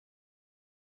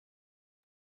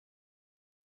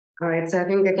All right, so I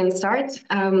think I can start.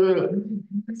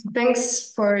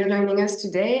 Thanks for joining us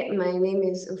today. My name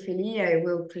is Ophélie. I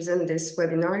will present this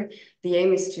webinar. The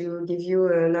aim is to give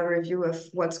you an overview of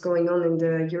what's going on in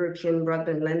the European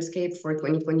broadband landscape for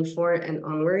 2024 and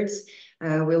onwards.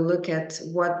 We'll look at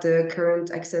what the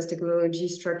current access technology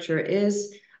structure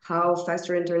is, how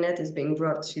faster internet is being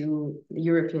brought to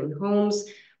European homes,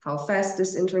 how fast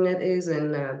this internet is,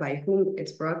 and by whom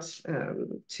it's brought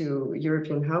to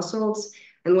European households,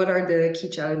 and what are the key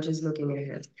challenges looking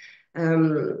ahead.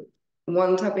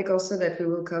 One topic also that we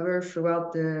will cover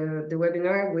throughout the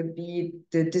webinar would be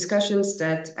the discussions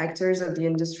that actors of the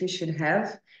industry should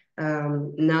have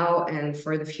now and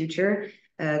for the future.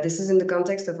 This is in the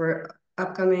context of our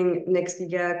upcoming Next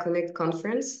Giga Connect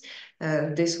conference.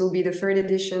 This will be the third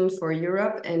edition for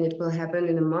Europe, and it will happen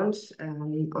in a month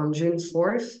on June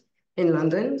 4th in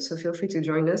London. So feel free to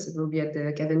join us. It will be at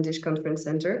the Cavendish Conference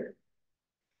Center.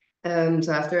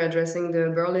 So after addressing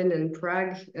the Berlin and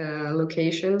Prague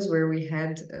locations where we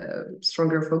had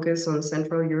stronger focus on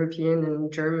Central European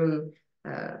and German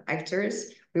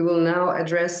actors, we will now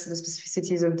address the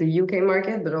specificities of the UK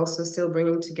market, but also still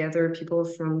bringing together people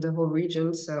from the whole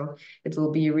region. So it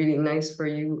will be really nice for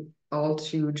you all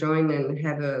to join and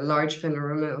have a large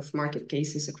panorama of market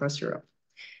cases across Europe.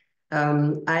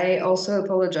 I also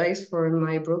apologize for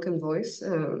my broken voice,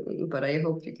 but I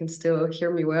hope you can still hear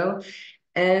me well.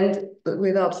 And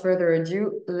without further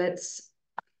ado, let's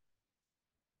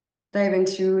dive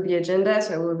into the agenda.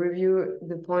 So I will review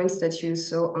the points that you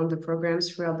saw on the programs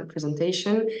throughout the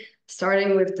presentation,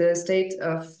 starting with the state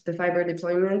of the fiber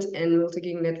deployment and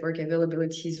multi-gig network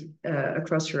availabilities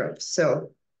across Europe.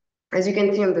 So as you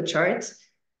can see on the chart,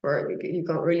 or you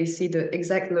can't really see the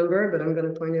exact number, but I'm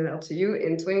going to point it out to you.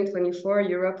 In 2024,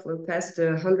 Europe will pass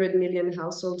the 100 million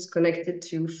households connected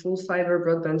to full fiber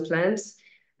broadband plans,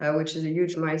 which is a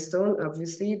huge milestone.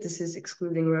 Obviously, this is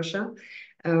excluding Russia.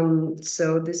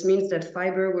 So this means that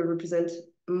fiber will represent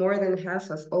more than half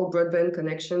of all broadband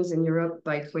connections in Europe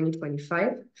by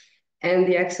 2025. And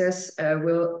the access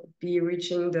will be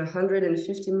reaching the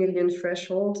 150 million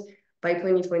threshold by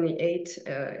 2028.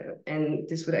 And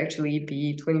this would actually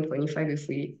be 2025 if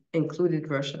we included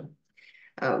Russia.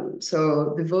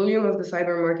 So the volume of the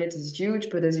fiber market is huge,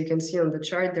 but as you can see on the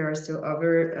chart, there are still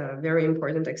other very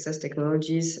important access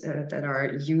technologies that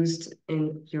are used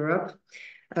in Europe.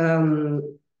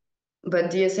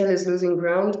 But DSL is losing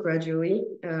ground gradually.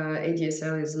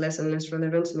 ADSL is less and less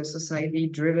relevant in a society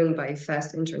driven by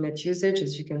fast internet usage.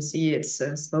 As you can see, it's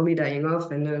slowly dying off,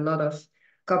 and a lot of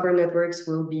copper networks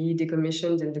will be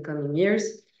decommissioned in the coming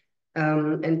years.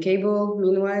 And cable,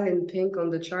 meanwhile, in pink on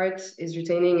the chart, is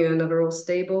retaining an overall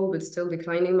stable but still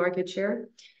declining market share.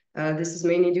 This is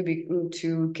mainly due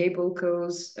to cable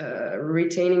cos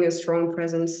retaining a strong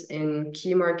presence in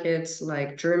key markets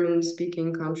like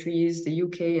German-speaking countries, the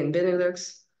UK and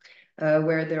Benelux,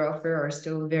 where their offer are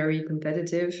still very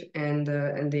competitive and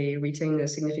they retain a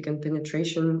significant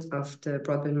penetration of the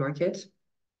broadband market.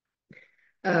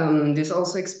 This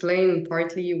also explains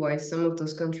partly why some of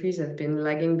those countries have been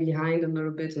lagging behind a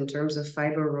little bit in terms of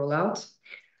fiber rollout.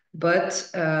 But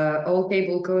all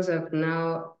cable cos have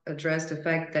now addressed the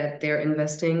fact that they're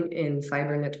investing in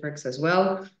fiber networks as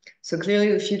well. So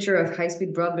clearly the future of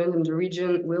high-speed broadband in the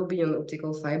region will be on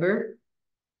optical fiber.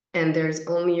 And there's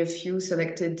only a few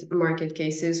selected market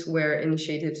cases where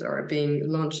initiatives are being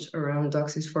launched around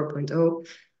DOCSIS 4.0.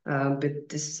 But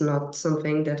this is not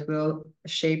something that will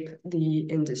shape the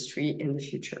industry in the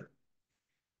future.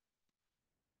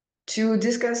 To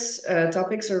discuss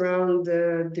topics around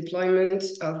the deployment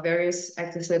of various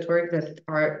access networks that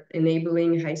are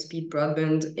enabling high-speed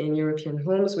broadband in European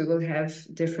homes, we will have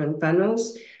different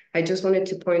panels. I just wanted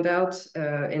to point out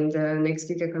in the Next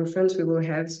Giga conference, we will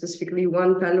have specifically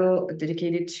one panel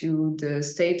dedicated to the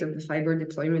state of the fiber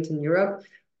deployment in Europe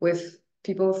with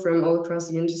people from all across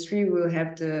the industry. We will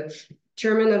have the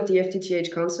chairman of the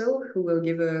FTTH Council, who will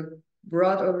give a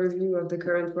broad overview of the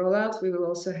current rollout. We will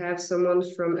also have someone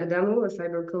from Adamo, a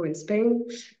fiberco in Spain,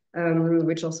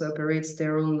 which also operates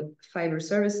their own fiber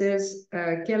services.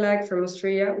 Kelag from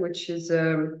Austria, which is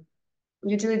a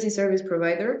utility service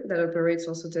provider that operates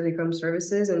also telecom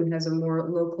services and has a more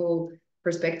local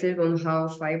perspective on how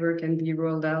fiber can be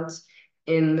rolled out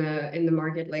in the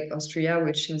market like Austria,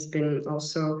 which has been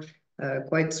also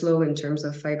quite slow in terms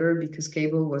of fiber because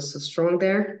cable was so strong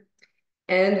there.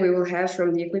 And we will have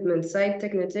from the equipment side,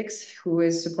 Technetics, who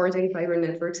is supporting fiber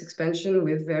networks expansion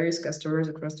with various customers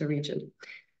across the region.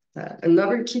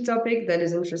 Another key topic that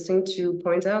is interesting to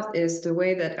point out is the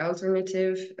way that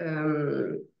alternative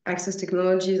access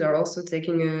technologies are also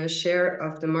taking a share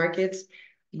of the market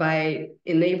by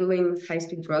enabling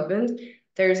high-speed broadband.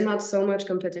 There's not so much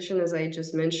competition as I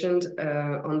just mentioned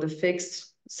on the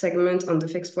fixed segment, on the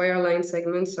fixed wireline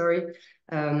segment, sorry,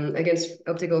 against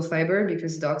optical fiber,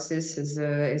 because DOCSIS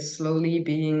is slowly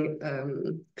being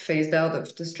phased out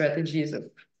of the strategies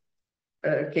of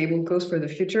cable costs for the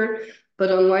future.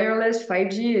 But on wireless,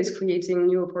 5G is creating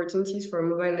new opportunities for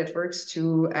mobile networks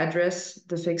to address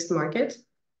the fixed market,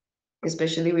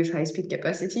 especially with high-speed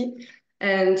capacity.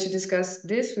 And to discuss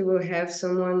this, we will have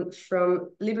someone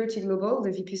from Liberty Global,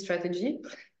 the VP Strategy.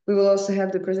 We will also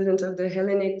have the president of the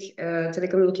Hellenic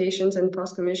Telecommunications and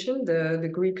Post Commission, the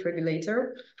Greek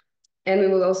regulator. And we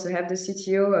will also have the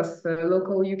CTO of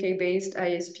local UK-based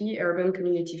ISP, Urban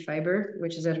Community Fiber,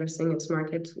 which is addressing its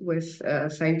market with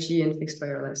 5G and fixed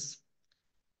wireless.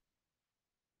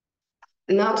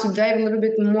 Now to dive a little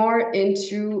bit more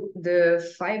into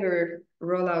the fiber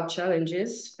rollout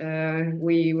challenges,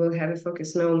 we will have a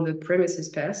focus now on the premises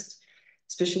passed,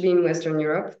 especially in Western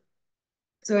Europe.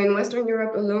 So in Western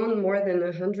Europe alone, more than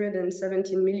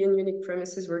 117 million unique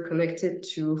premises were connected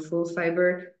to full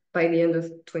fiber by the end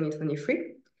of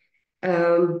 2023.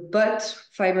 But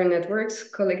fiber networks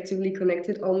collectively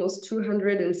connected almost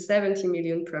 270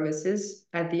 million premises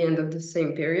at the end of the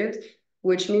same period,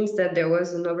 which means that there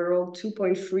was an overall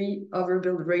 2.3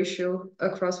 overbuild ratio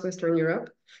across Western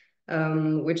Europe,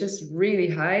 which is really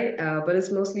high, but it's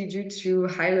mostly due to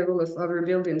high level of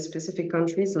overbuild in specific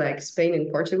countries like Spain and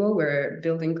Portugal, where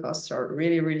building costs are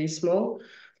really, really small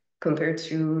compared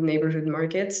to neighborhood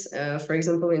markets. For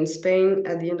example, in Spain,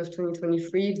 at the end of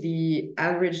 2023, the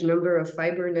average number of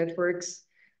fiber networks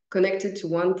connected to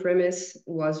one premise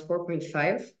was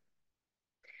 4.5.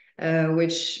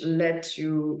 Which led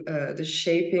to the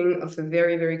shaping of a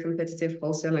very, very competitive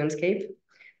wholesale landscape.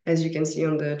 As you can see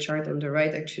on the chart on the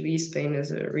right, actually, Spain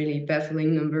has a really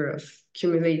baffling number of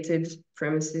cumulated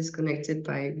premises connected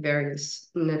by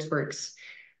various networks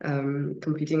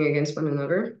competing against one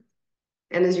another.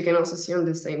 And as you can also see on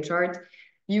the same chart,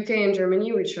 UK and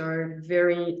Germany, which are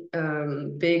very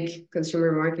big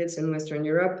consumer markets in Western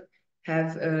Europe,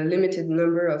 have a limited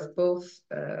number of both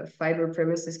fiber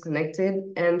premises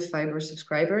connected and fiber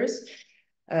subscribers.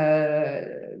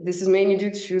 This is mainly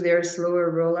due to their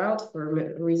slower rollout for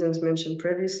reasons mentioned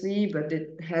previously, but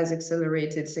it has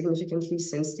accelerated significantly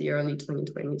since the early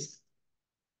 2020s.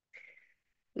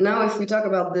 Now, if we talk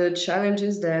about the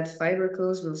challenges that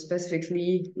fibercos will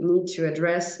specifically need to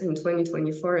address in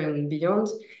 2024 and beyond,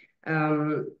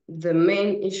 the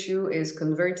main issue is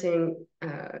converting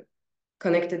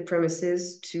connected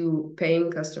premises to paying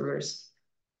customers.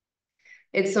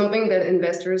 It's something that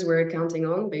investors were counting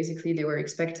on. Basically, they were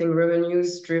expecting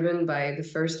revenues driven by the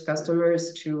first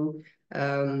customers to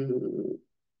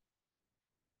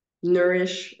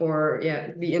nourish or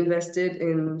be invested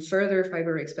in further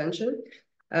fiber expansion.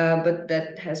 But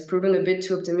that has proven a bit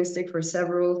too optimistic for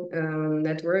several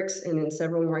networks and in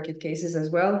several market cases as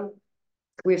well.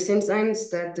 We've seen signs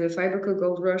that the fiberco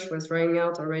gold rush was running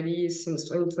out already since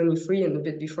 2023 and a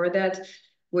bit before that,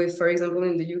 with, for example,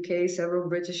 in the UK, several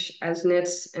British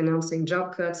altnets announcing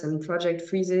job cuts and project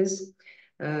freezes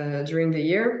during the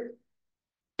year.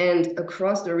 And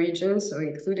across the region, so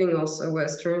including also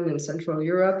Western and Central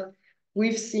Europe,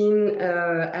 we've seen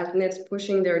altnets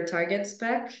pushing their targets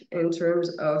back in terms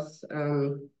of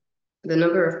the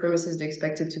number of premises they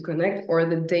expected to connect or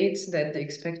the dates that they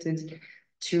expected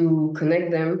to connect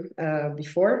them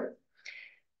before.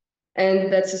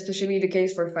 And that's especially the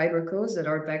case for fibercos that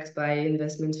are backed by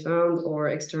investment funds or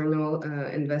external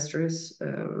investors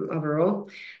overall.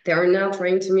 They are now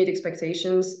trying to meet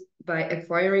expectations by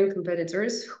acquiring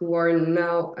competitors who are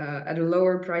now at a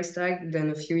lower price tag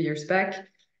than a few years back.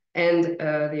 And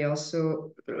they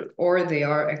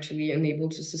are actually unable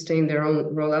to sustain their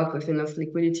own rollout with enough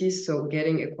liquidity, so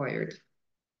getting acquired.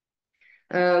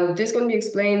 This can be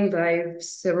explained by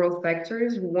several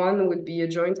factors. One would be a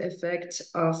joint effect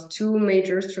of two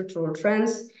major structural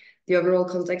trends: the overall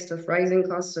context of rising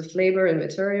costs of labor and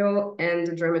material, and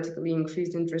the dramatically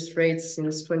increased interest rates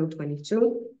since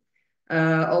 2022.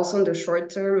 Also in the short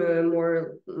term,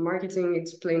 more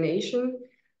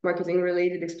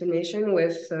marketing-related explanation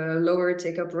with lower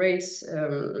take-up rates,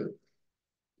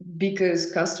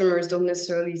 because customers don't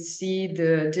necessarily see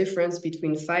the difference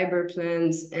between fiber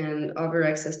plans and other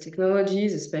access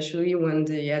technologies, especially when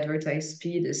the advertised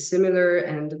speed is similar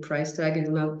and the price tag is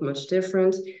not much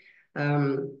different,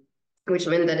 which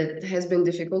meant that it has been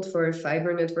difficult for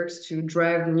fiber networks to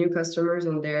drive new customers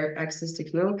on their access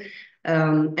techno.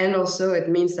 And also it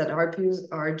means that ARPUs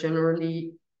are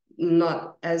generally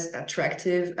not as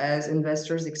attractive as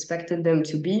investors expected them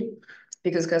to be,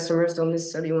 because customers don't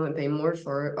necessarily want to pay more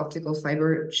for optical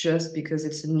fiber just because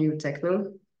it's a new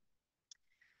techno.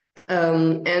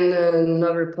 And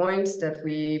another point that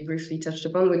we briefly touched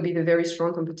upon would be the very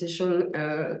strong competition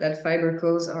that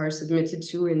fibercos are submitted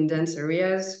to in dense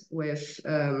areas, with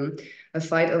a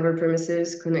fight over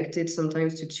premises connected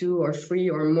sometimes to 2 or 3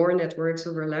 or more networks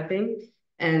overlapping,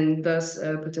 and thus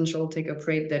a potential take-up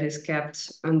rate that is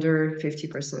capped under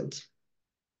 50%.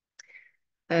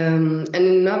 And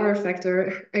another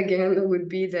factor, again, would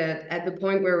be that at the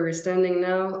point where we're standing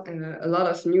now, a lot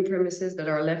of new premises that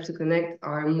are left to connect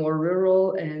are more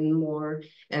rural and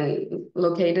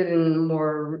located in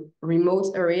more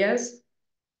remote areas,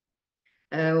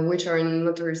 which are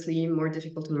notoriously more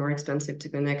difficult and more expensive to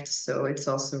connect. So it's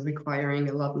also requiring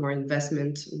a lot more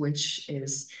investment, which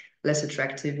is less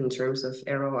attractive in terms of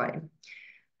ROI.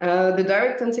 The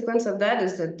direct consequence of that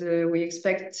is that we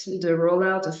expect the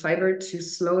rollout of fiber to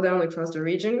slow down across the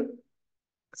region.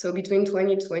 So between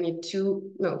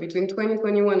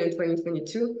 2021 and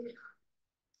 2022,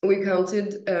 we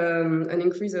counted an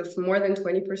increase of more than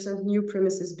 20% new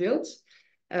premises built.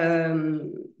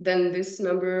 Then this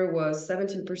number was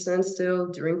 17% still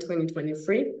during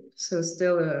 2023. So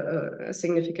still a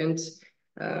significant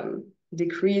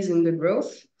decrease in the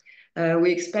growth.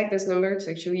 We expect this number to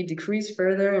actually decrease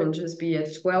further and just be at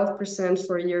 12%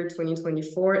 for year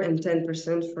 2024 and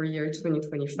 10% for year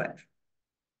 2025.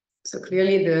 So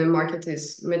clearly the market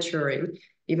is maturing,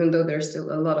 even though there's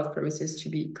still a lot of premises to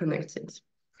be connected.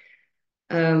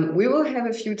 We will have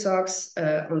a few talks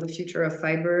on the future of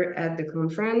fiber at the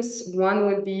conference. One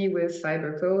would be with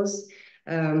fibercos.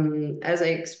 As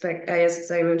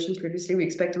I mentioned previously, we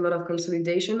expect a lot of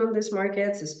consolidation on this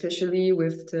market, especially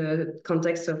with the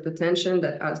context of the tension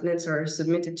that altnets are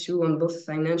submitted to on both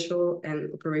financial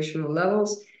and operational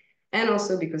levels, and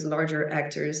also because larger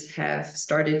actors have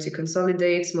started to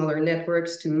consolidate smaller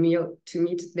networks to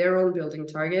meet their own building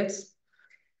targets.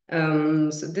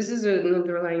 So this is an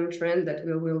underlying trend that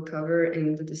we will cover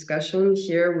in the discussion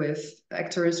here with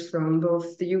actors from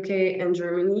both the UK and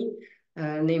Germany,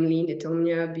 namely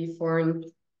Netonia, Beforn,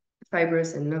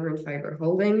 Fibrous, and Northern Fiber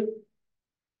Holding.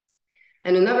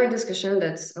 And another discussion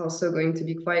that's also going to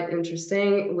be quite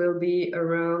interesting will be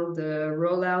around the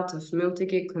rollout of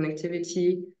multi-gig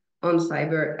connectivity on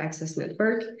fiber access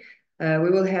network. We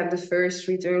will have the first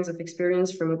returns of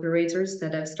experience from operators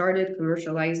that have started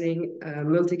commercializing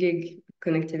multi-gig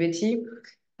connectivity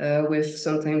with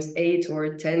sometimes 8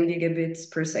 or 10 gigabits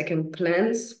per second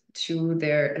plans to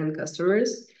their end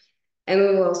customers. And we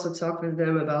will also talk with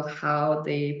them about how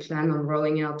they plan on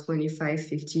rolling out 25,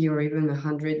 50, or even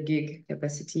 100 gig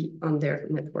capacity on their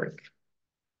network.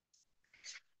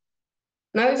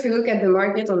 Now, if you look at the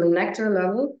market on an actor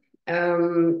level,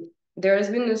 there has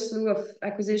been a slew of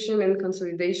acquisition and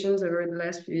consolidations over the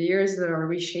last few years that are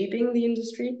reshaping the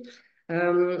industry.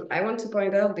 I want to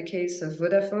point out the case of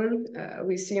Vodafone.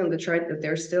 We see on the chart that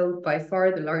they're still by far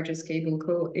the largest cable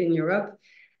co in Europe.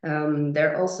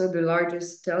 They're also the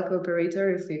largest telco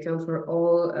operator if we account for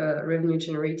all revenue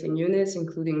generating units,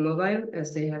 including mobile,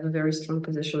 as they have a very strong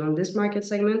position on this market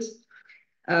segment.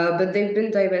 But they've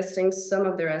been divesting some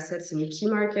of their assets in key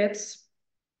markets.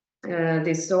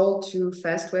 They sold to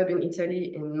Fastweb in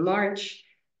Italy in March.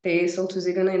 They sold to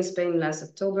Zegona in Spain last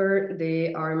October.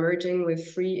 They are merging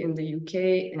with Free in the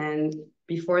UK. And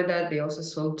before that, they also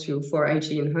sold to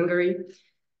 4iG in Hungary.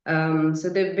 So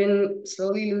they've been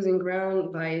slowly losing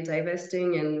ground by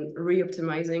divesting and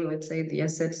re-optimizing, let's say, the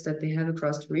assets that they have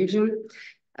across the region.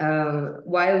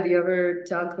 While the other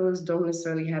telcos don't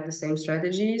necessarily have the same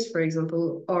strategies. For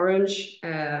example, Orange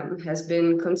has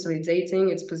been consolidating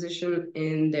its position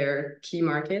in their key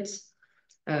markets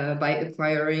by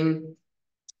acquiring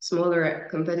smaller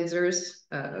competitors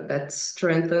that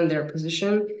strengthen their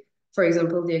position. For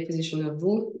example, the acquisition of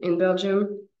VOO in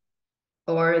Belgium,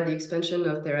 or the expansion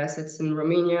of their assets in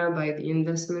Romania by the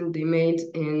investment they made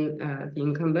in the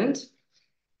incumbent.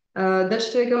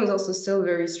 Dutch Telecom is also still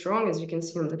very strong, as you can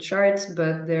see on the charts,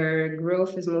 but their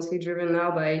growth is mostly driven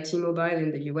now by T-Mobile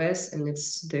in the US, and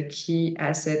it's the key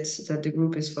asset that the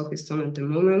group is focused on at the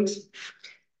moment.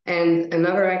 And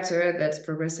another actor that's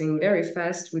progressing very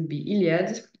fast would be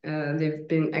Iliad. They've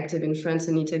been active in France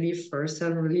and Italy for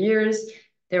several years.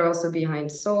 They're also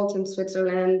behind Salt in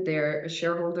Switzerland. They're a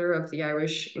shareholder of the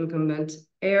Irish incumbent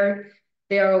Air.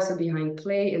 They are also behind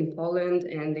Play in Poland,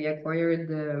 and they acquired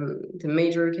the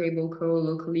major cable co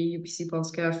locally, UPC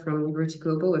Polska, from Liberty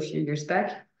Global a few years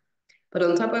back. But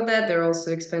on top of that, they're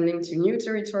also expanding to new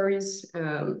territories,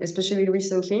 especially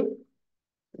recently.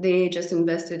 They just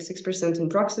invested 6% in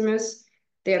Proximus.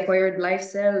 They acquired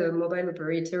LifeCell, a mobile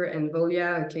operator, and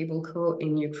Volia, a cable co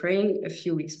in Ukraine, a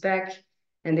few weeks back.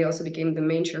 And they also became the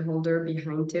main shareholder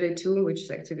behind Tele2, which is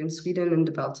active in Sweden and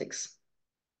the Baltics.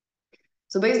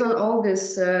 So based on all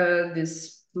this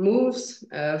moves,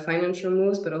 financial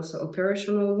moves, but also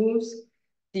operational moves,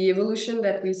 the evolution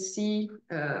that we see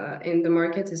in the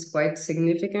market is quite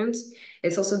significant.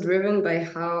 It's also driven by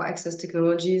how access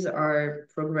technologies are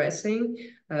progressing,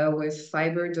 with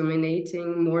fiber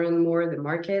dominating more and more the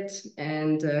market,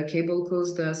 and cable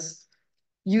cos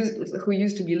who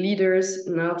used to be leaders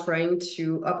now trying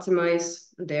to optimize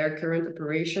their current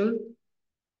operation,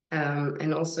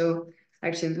 and also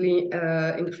actively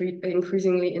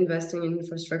increasingly investing in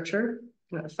infrastructure,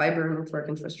 fiber network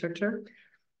infrastructure.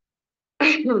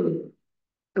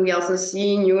 We also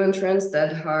see new entrants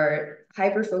that are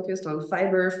hyper-focused on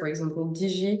fiber, for example,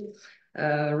 Digi,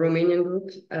 Romanian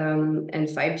group, and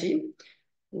 5G,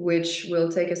 which will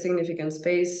take a significant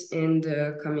space in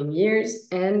the coming years.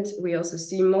 And we also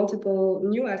see multiple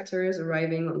new actors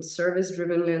arriving on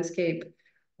service-driven landscape,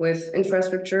 with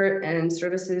infrastructure and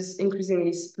services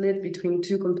increasingly split between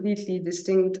two completely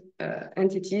distinct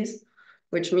entities,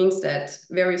 which means that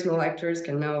very small actors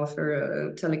can now offer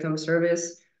a telecom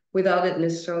service without it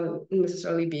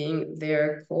necessarily being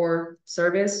their core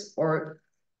service, or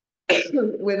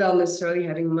without necessarily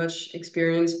having much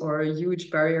experience or a huge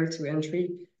barrier to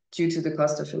entry due to the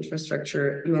cost of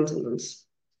infrastructure maintenance.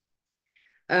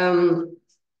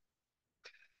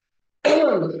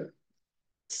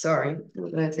 Sorry,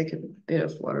 I'm gonna take a bit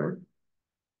of water.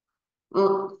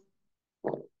 So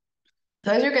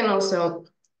as you can also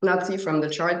not see from the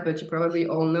chart, but you probably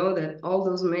all know that all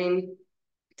those main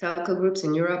telco groups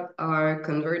in Europe are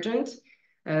convergent.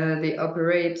 They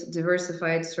operate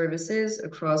diversified services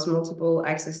across multiple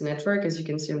access networks. As you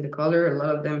can see in the color, a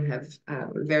lot of them have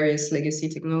various legacy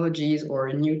technologies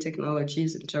or new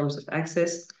technologies in terms of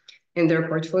access in their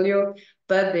portfolio,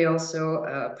 but they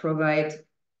also provide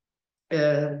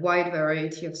a wide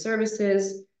variety of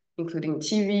services, including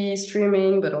TV,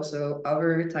 streaming, but also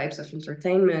other types of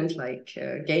entertainment like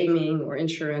gaming or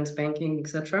insurance, banking,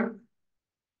 etc.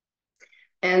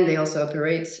 And they also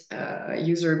operate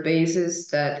user bases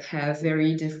that have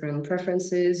very different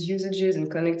preferences, usages,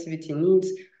 and connectivity needs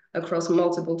across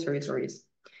multiple territories.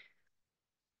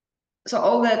 So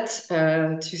all that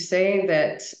to say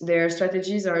that their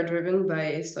strategies are driven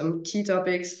by some key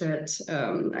topics that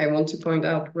I want to point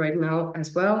out right now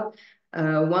as well.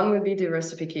 One would be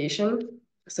diversification.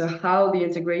 So how the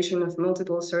integration of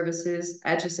multiple services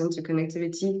adjacent to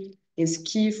connectivity is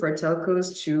key for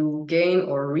telcos to gain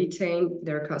or retain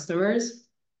their customers.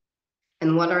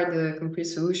 And what are the concrete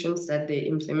solutions that they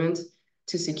implement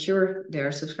to secure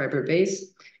their subscriber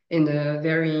base in a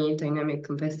very dynamic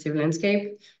competitive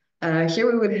landscape.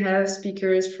 Here we would have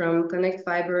speakers from Connect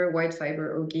Fiber, White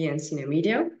Fiber, OGI, and Cine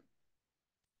Media.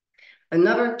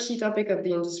 Another key topic of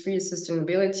the industry is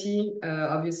sustainability.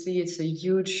 Obviously, it's a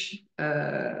huge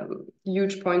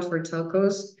point for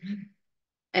telcos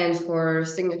and for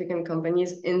significant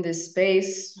companies in this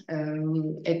space.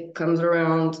 It comes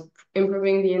around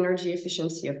improving the energy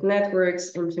efficiency of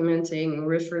networks, implementing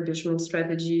refurbishment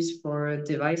strategies for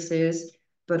devices,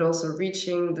 but also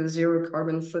reaching the zero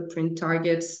carbon footprint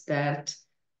targets that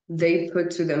they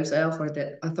put to themselves, or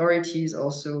that authorities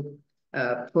also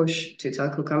push to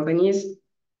telco companies.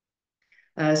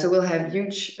 So we'll have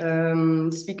huge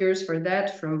speakers for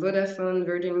that from Vodafone,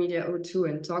 Virgin Media O2,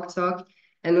 and TalkTalk.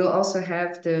 And we'll also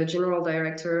have the General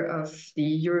Director of the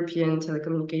European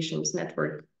Telecommunications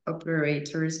Network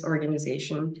Operators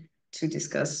Organization to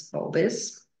discuss all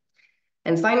this.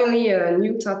 And finally, a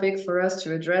new topic for us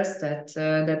to address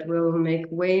that will make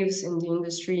waves in the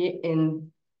industry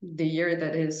in the year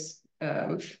that is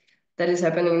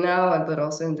happening now, but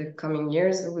also in the coming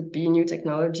years, would be new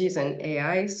technologies and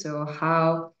AI. So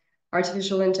how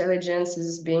artificial intelligence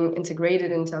is being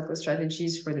integrated in telco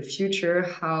strategies for the future,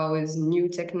 how is new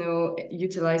techno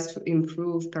utilized to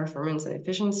improve performance and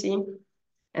efficiency.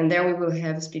 And there we will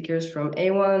have speakers from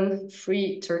A1,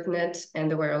 Free, Turknet, and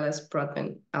the Wireless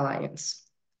Broadband Alliance.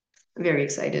 Very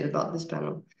excited about this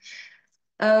panel.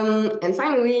 And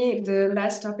finally, the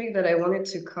last topic that I wanted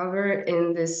to cover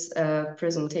in this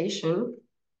presentation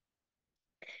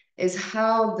is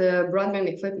how the broadband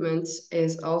equipment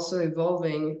is also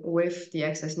evolving with the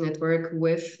access network,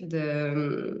 with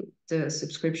the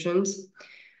subscriptions,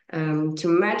 to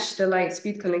match the light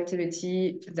speed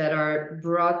connectivity that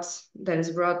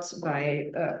is brought by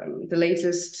the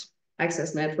latest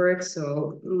access network.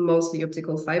 So mostly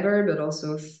optical fiber, but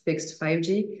also fixed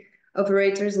 5G.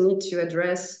 Operators need to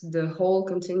address the whole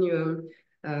continuum.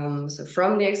 So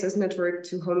from the access network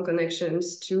to home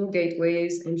connections, to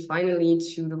gateways, and finally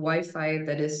to the Wi-Fi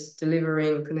that is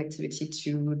delivering connectivity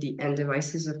to the end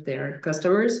devices of their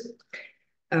customers.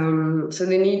 So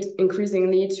they need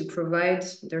increasingly to provide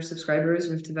their subscribers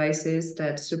with devices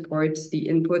that support the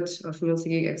input of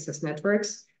multi-gig access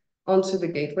networks onto the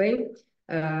gateway.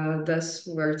 Thus,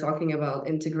 we're talking about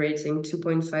integrating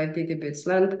 2.5 gigabits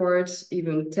LAN ports,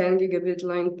 even 10 gigabit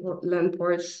LAN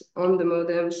ports on the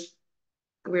modems.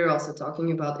 We're also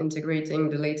talking about integrating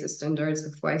the latest standards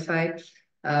of Wi-Fi.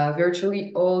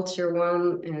 Virtually all tier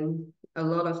 1 and a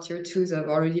lot of tier 2s have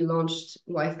already launched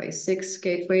Wi-Fi 6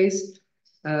 gateways.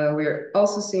 We're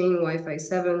also seeing Wi-Fi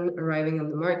 7 arriving on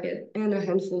the market, and a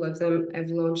handful of them have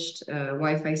launched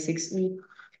Wi-Fi 6E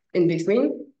in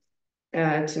between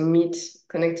to meet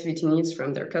connectivity needs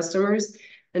from their customers.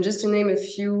 And just to name a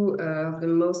few of the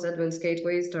most advanced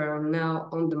gateways that are now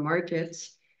on the market,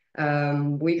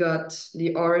 we got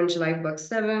the Orange Livebox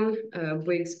 7,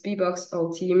 Bouygues Bbox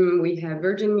Ultime. We have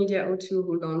Virgin Media O2,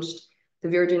 who launched the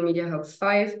Virgin Media Hub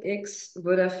 5X,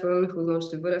 Vodafone, who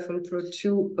launched the Vodafone Pro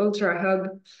 2 Ultra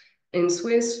Hub in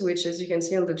Swiss, which, as you can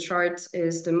see on the chart,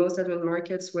 is the most advanced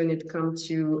markets when it comes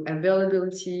to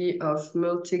availability of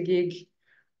multi-gig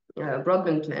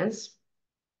broadband plans.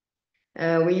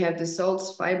 We have the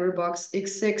Salt's Fiberbox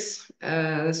X6,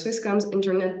 Swisscom's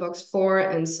Internet Box 4,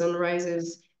 and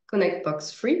Sunrise's Connect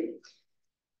Box 3.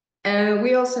 And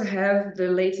we also have the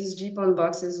latest GPON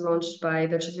boxes launched by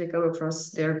Deutsche Telekom across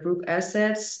their group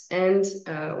assets. And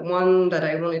one that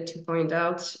I wanted to point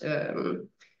out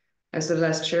as the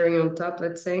last cherry on top,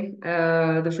 let's say,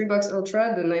 the Freebox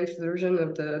Ultra, the 9th version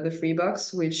of the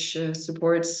Freebox, which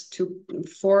supports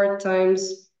 4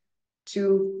 times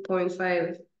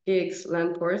 2.5 gigs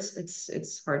LAN ports.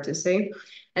 It's hard to say.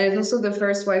 And it's also the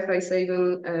first Wi-Fi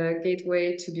 7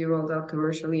 gateway to be rolled out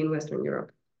commercially in Western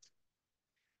Europe.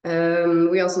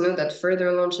 We also know that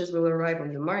further launches will arrive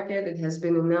on the market. It has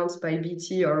been announced by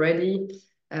BT already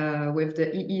with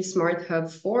the EE Smart Hub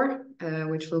 4,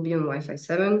 which will be on Wi-Fi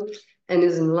 7 and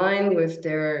is in line with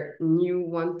their new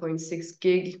 1.6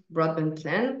 gig broadband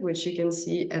plan, which you can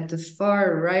see at the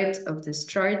far right of this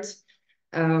chart,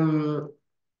 where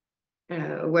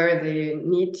they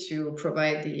need to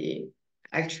provide the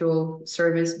actual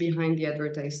service behind the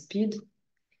advertised speed.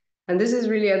 And this is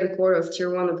really at the core of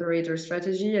tier 1 operator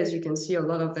strategy. As you can see, a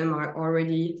lot of them are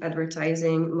already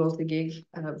advertising multi-gig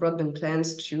broadband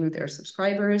plans to their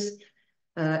subscribers.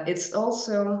 It's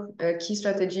also a key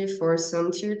strategy for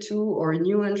some tier 2 or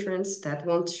new entrants that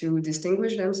want to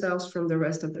distinguish themselves from the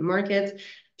rest of the market.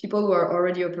 People who are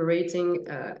already operating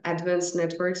advanced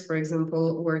networks, for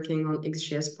example, working on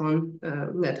XGS-PON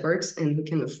networks, and who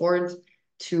can afford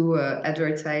to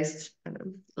advertise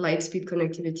light-speed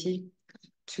connectivity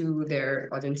to their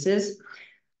audiences.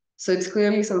 So it's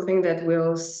clearly something that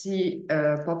we'll see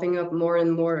popping up more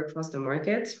and more across the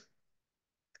market.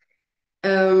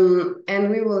 And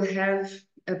we will have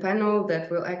a panel that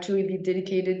will actually be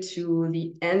dedicated to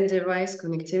the end device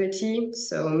connectivity.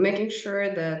 So making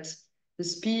sure that the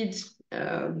speed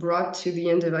brought to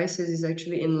the end devices is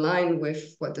actually in line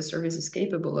with what the service is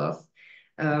capable of.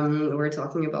 We're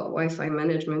talking about Wi-Fi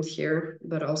management here,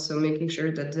 but also making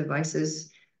sure that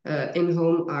devices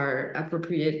in-home are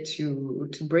appropriate to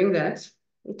bring that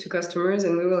to customers.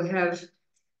 And we will have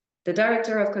the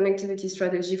Director of Connectivity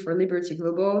Strategy for Liberty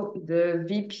Global, the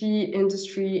VP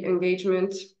Industry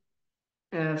Engagement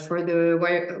for the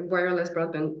Wireless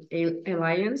Broadband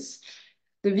Alliance,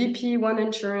 the VP One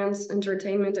Insurance,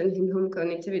 Entertainment and In-Home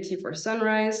Connectivity for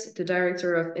Sunrise, the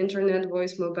Director of Internet,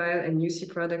 Voice, Mobile and UC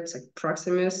Products at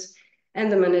Proximus,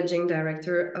 and the Managing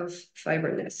Director of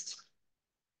FiberNest.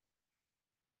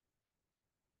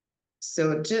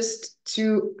 So just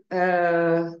to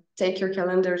take your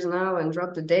calendars now and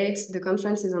drop the dates, the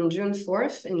conference is on June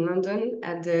 4th in London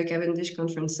at the Cavendish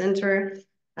Conference Center.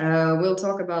 We'll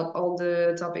talk about all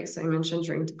the topics I mentioned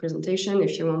during the presentation.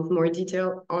 If you want more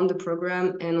detail on the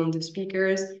program and on the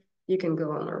speakers, you can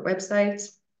go on our website.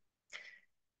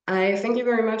 I thank you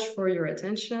very much for your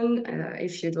attention.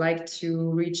 If you'd like to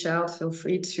reach out, feel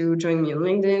free to join me on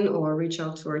LinkedIn or reach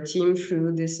out to our team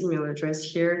through this email address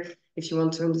here. If you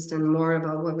want to understand more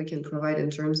about what we can provide in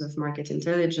terms of market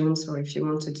intelligence, or if you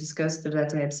want to discuss the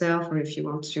data itself, or if you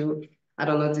want to, I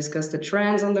don't know, discuss the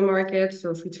trends on the market,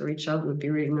 feel free to reach out. It would be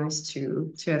really nice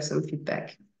to have some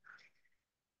feedback.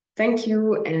 Thank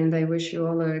you, and I wish you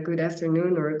all a good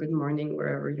afternoon or a good morning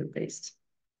wherever you're based.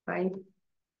 Bye.